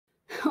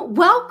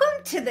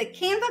Welcome to the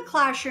Canva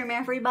classroom,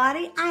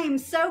 everybody. I am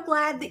so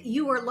glad that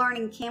you are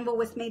learning Canva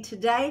with me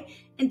today.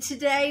 And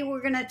today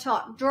we're going to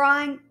talk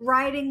drawing,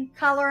 writing,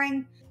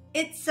 coloring.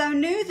 It's so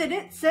new that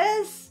it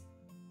says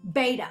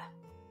beta.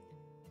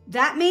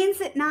 That means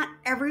that not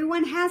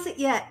everyone has it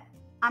yet.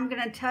 I'm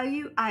going to tell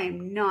you, I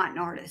am not an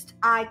artist.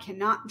 I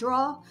cannot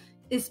draw,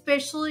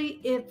 especially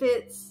if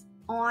it's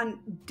on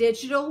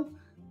digital.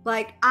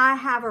 Like, I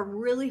have a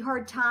really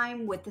hard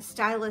time with the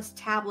Stylus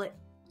tablet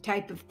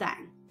type of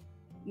thing.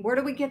 Where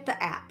do we get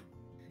the app?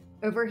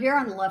 Over here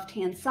on the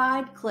left-hand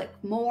side, click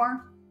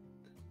More.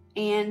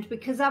 And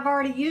because I've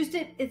already used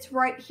it, it's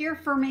right here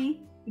for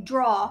me,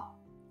 Draw.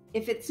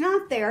 If it's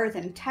not there,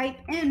 then type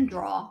in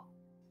Draw.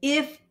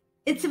 If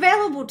it's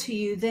available to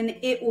you, then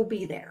it will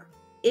be there.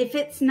 If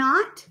it's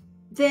not,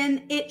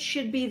 then it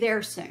should be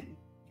there soon.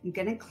 I'm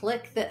gonna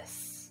click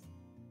this.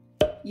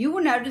 You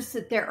will notice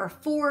that there are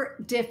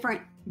 4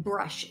 different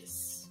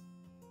brushes.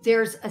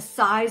 There's a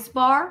size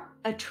bar,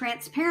 a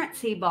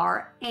transparency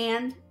bar,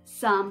 and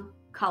some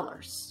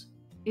colors.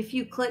 If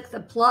you click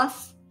the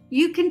plus,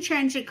 you can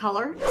change the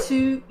color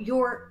to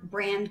your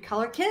brand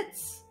color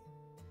kits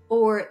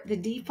or the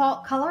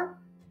default color,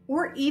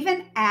 or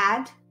even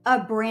add a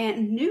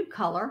brand new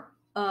color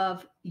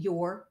of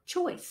your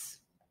choice.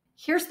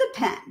 Here's the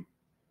pen.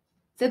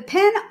 The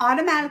pen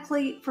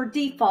automatically for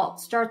default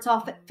starts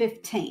off at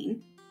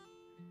 15.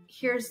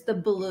 Here's the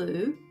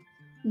blue.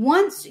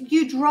 Once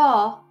you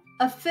draw,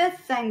 a 5th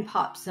thing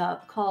pops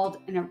up called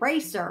an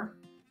eraser,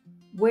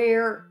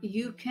 where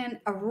you can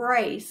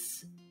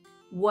erase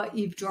what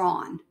you've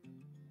drawn.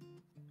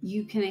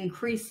 You can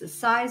increase the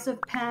size of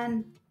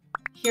pen.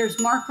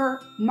 Here's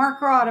marker.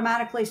 Marker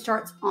automatically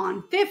starts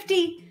on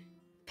 50.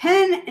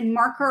 Pen and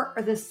marker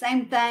are the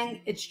same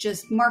thing. It's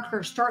just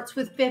marker starts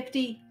with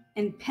 50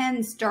 and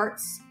pen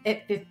starts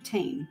at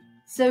 15.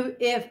 So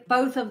if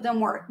both of them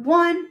were at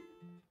 1,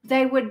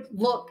 they would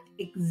look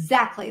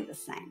exactly the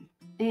same.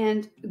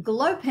 And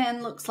glow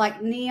pen looks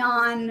like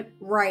neon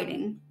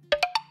writing.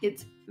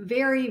 It's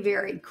very,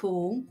 very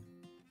cool.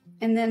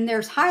 And then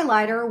there's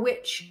highlighter,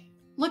 which,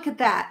 look at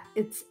that.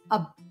 It's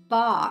a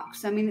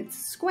box. I mean, it's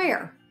a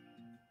square,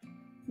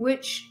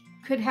 which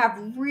could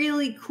have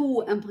really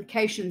cool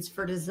implications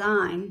for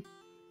design.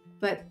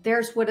 But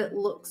there's what it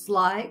looks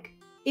like.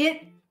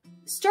 It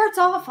starts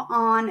off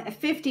on a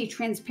 50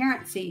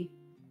 transparency,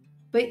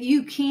 but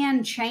you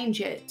can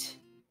change it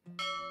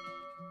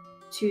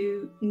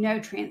to no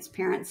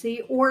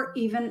transparency or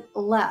even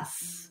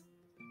less.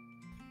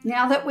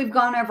 Now that we've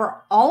gone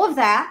over all of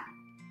that,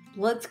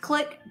 let's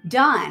click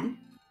Done,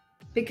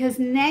 because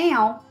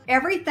now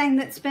everything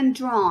that's been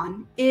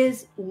drawn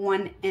is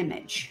one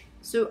image.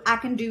 So I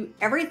can do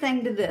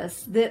everything to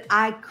this that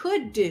I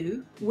could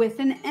do with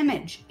an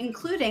image,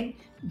 including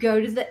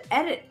go to the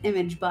Edit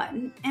Image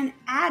button and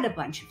add a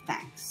bunch of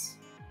things.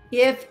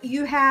 If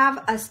you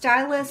have a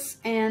stylus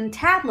and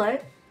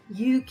tablet,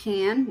 you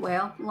can,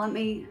 well, let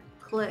me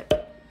click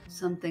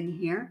something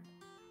here.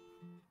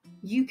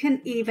 You can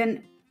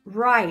even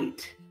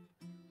write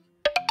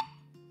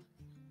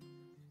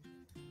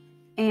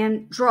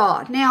and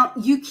draw. Now,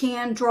 you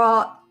can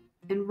draw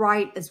and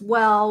write as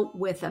well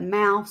with a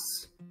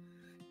mouse.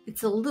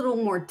 It's a little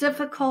more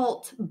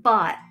difficult,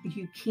 but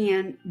you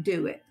can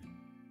do it.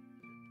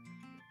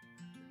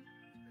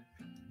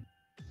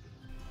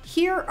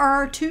 Here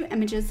are 2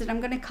 images that I'm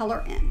going to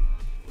color in.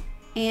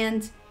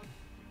 And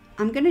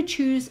I'm going to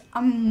choose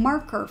a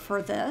marker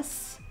for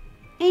this.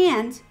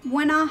 And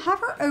when I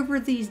hover over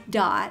these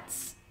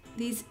dots,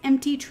 these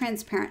empty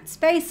transparent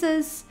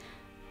spaces,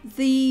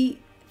 the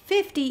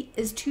 50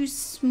 is too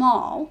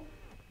small.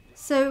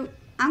 So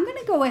I'm going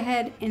to go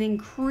ahead and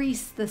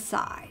increase the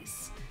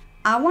size.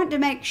 I want to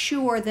make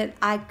sure that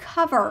I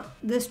cover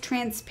this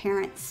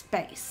transparent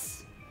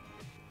space.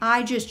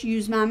 I just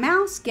used my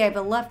mouse, gave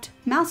a left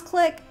mouse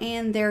click,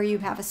 and there you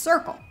have a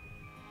circle.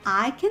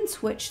 I can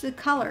switch the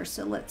color.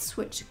 So let's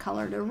switch the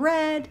color to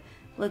red.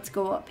 Let's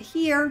go up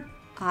here.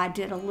 I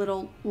did a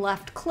little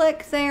left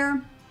click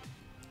there.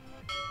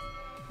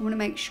 I want to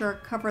make sure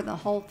I cover the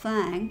whole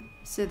thing.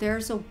 So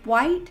there's a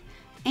white,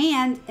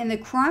 and in the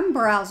Chrome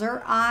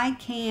browser, I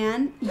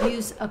can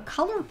use a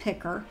color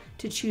picker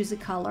to choose a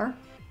color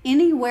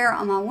anywhere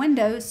on my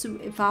window. So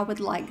if I would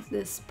like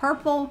this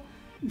purple,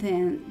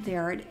 then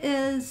there it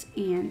is,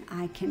 and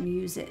I can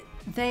use it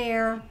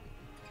there.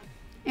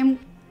 And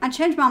I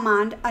changed my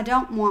mind. I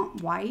don't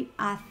want white.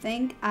 I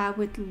think I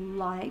would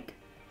like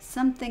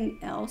something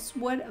else.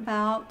 What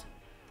about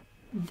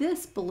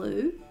this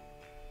blue?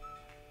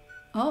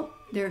 Oh,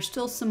 there's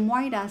still some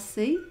white I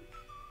see.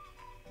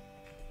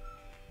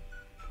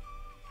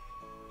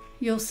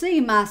 You'll see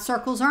my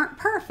circles aren't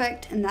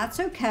perfect, and that's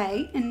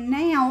okay. And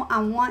now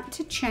I want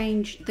to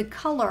change the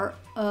color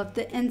of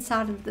the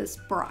inside of this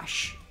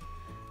brush.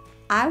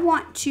 I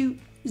want to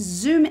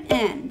zoom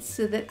in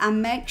so that I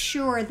make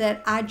sure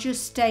that I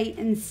just stay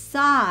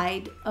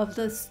inside of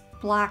the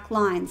black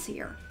lines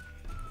here.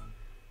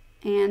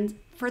 And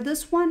for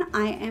this one,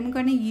 I am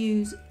going to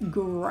use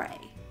gray.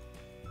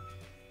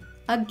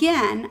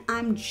 Again,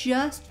 I'm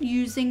just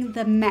using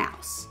the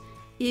mouse.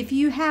 If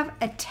you have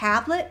a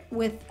tablet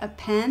with a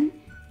pen,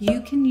 you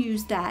can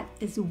use that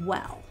as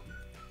well.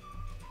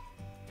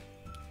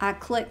 I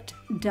clicked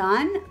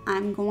done.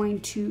 I'm going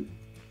to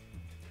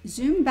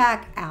zoom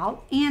back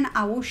out and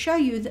I will show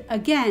you that,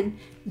 again,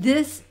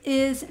 this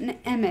is an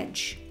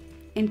image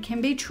and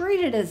can be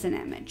treated as an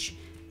image.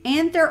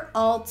 And they're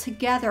all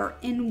together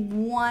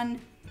in one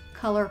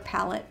color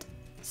palette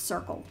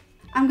circle.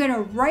 I'm going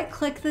to right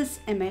click this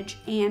image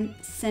and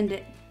send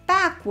it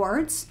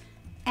backwards.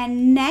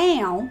 And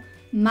now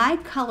my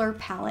color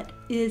palette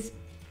is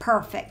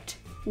perfect.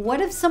 What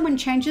if someone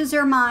changes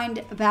their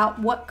mind about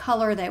what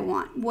color they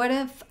want? What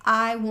if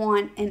I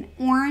want an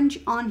orange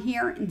on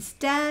here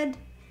instead?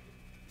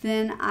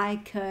 Then I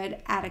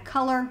could add a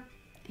color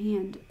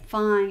and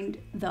find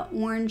the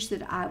orange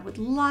that I would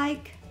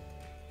like.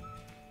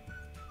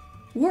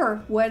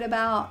 Or what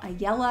about a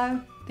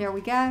yellow? There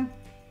we go.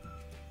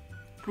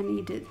 I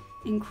need to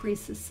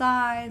increase the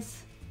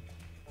size.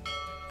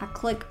 I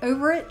click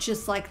over it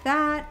just like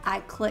that.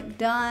 I click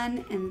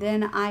done and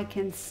then I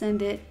can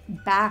send it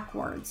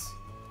backwards.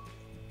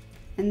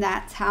 And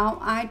that's how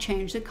I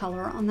change the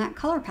color on that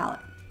color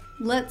palette.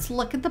 Let's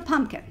look at the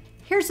pumpkin.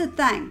 Here's the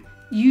thing.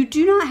 You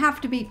do not have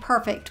to be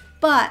perfect,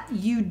 but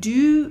you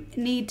do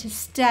need to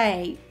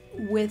stay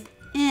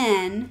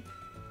within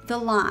the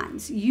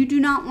lines. You do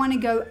not want to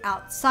go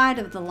outside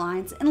of the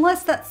lines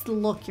unless that's the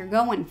look you're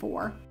going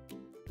for.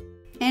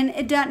 And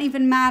it doesn't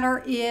even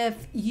matter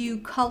if you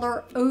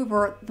color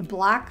over the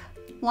black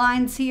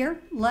lines here.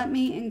 Let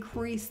me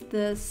increase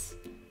this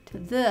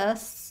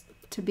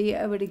to be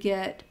able to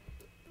get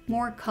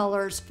more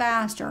colors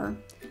faster.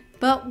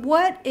 But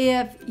what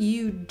if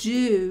you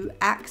do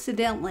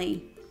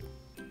accidentally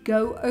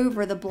go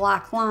over the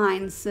black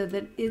lines so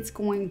that it's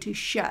going to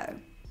show?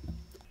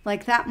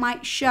 Like that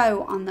might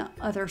show on the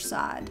other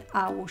side.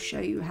 I will show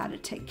you how to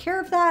take care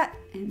of that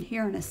and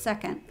here in a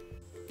second.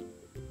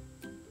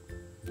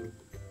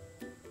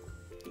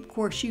 Of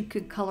course, you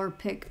could color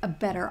pick a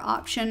better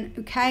option.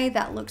 Okay,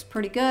 that looks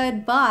pretty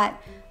good, but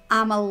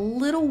I'm a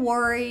little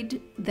worried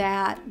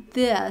that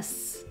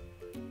this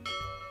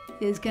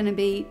is going to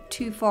be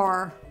too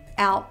far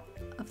out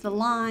of the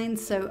line.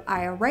 So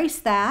I erase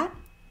that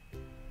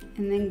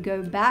and then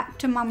go back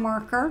to my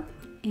marker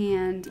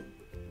and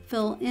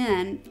fill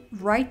in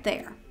right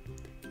there.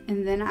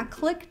 And then I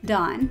click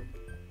done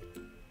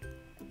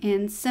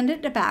and send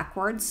it to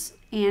backwards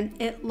and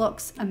it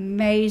looks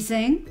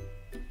amazing.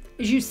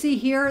 As you see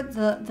here,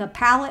 the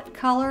palette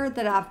color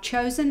that I've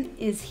chosen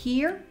is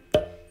here.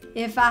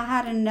 If I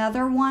had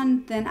another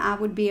one, then I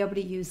would be able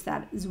to use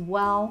that as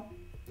well.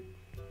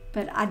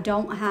 But I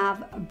don't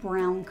have a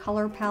brown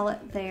color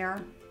palette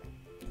there.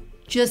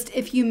 Just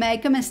if you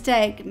make a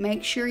mistake,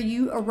 make sure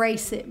you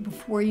erase it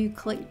before you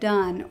click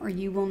done or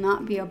you will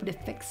not be able to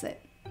fix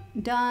it.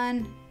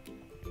 Done,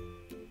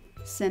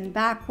 send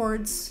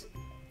backwards,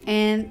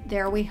 and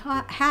there we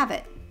have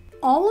it.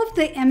 All of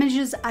the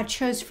images I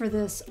chose for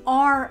this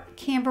are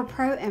Canva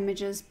Pro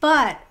images,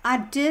 but I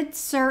did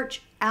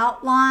search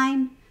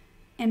outline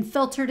and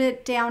filtered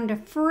it down to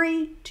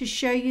free to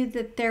show you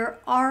that there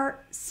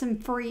are some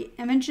free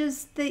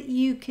images that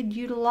you could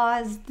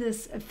utilize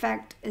this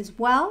effect as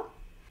well.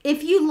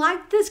 If you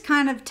like this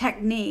kind of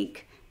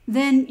technique,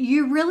 then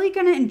you're really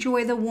going to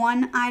enjoy the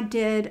one I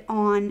did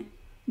on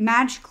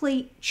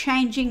magically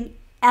changing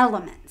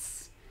elements.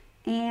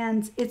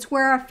 And it's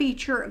where I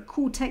feature a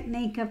cool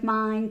technique of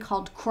mine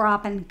called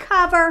crop and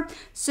cover.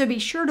 So be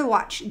sure to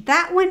watch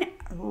that one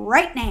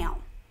right now.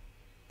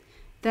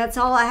 That's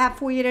all I have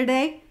for you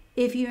today.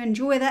 If you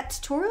enjoy that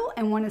tutorial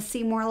and want to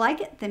see more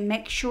like it, then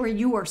make sure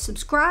you are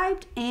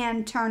subscribed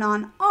and turn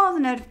on all the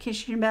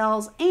notification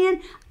bells.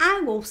 And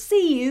I will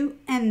see you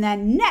in the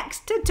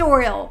next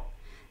tutorial.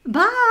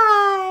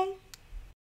 Bye!